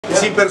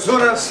Sin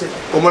personas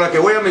como la que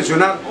voy a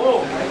mencionar,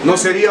 no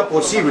sería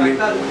posible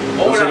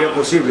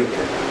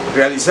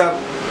realizar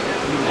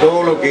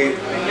todo lo que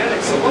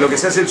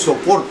se hace el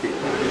soporte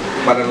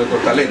para nuestro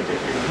talento.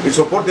 El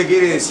soporte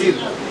quiere decir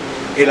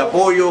el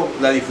apoyo,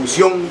 la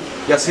difusión,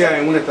 ya sea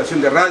en una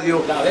estación de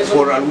radio,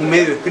 por algún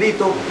medio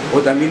escrito, o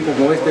también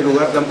como este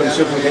lugar tan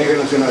precioso que hay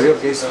en Nueva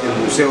York, que es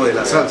el Museo de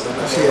la Salsa.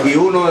 Y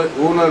uno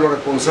de los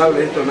responsables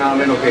de esto, nada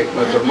menos que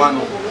nuestro hermano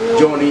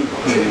Cruz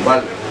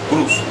Timbal.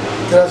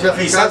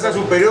 Y Salsa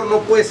Superior no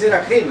puede ser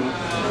ajeno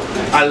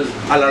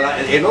a la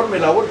enorme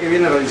labor que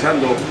viene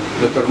realizando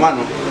nuestro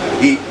hermano.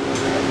 Y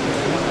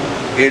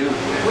él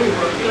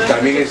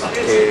también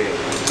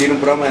tiene un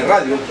programa de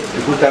radio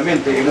y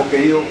justamente hemos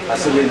querido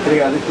hacer la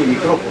entrega de este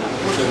micrófono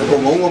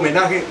como un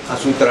homenaje a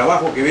su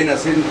trabajo que viene a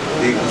hacer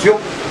de difusión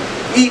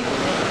y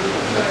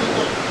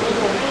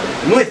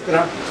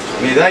nuestra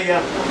medalla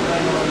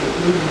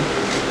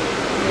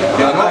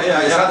de honor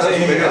de Salsa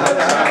Superior.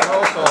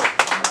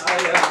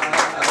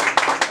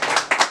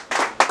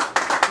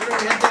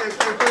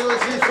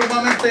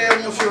 Sumamente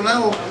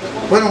emocionado.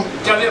 Bueno,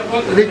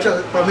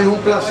 Richard, para mí es un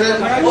placer.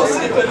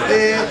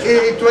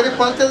 Y tú eres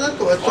parte de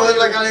esto. Esto es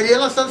la Galería de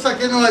la Salsa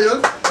aquí en Nueva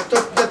York. Esto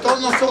es de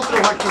todos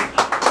nosotros aquí.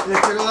 Les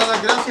quiero dar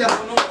las gracias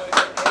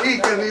y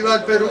que viva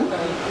el Perú.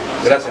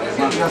 Gracias,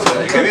 hermano.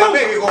 Gracias. ¡Que viva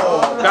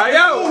México!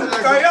 ¡Callao!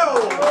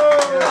 ¡Callao!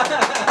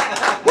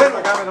 Bueno,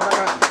 acá.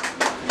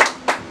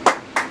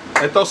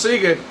 Esto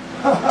sigue.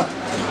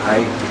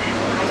 Ahí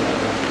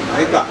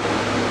está.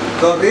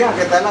 Sonrían,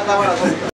 que está en la cámara.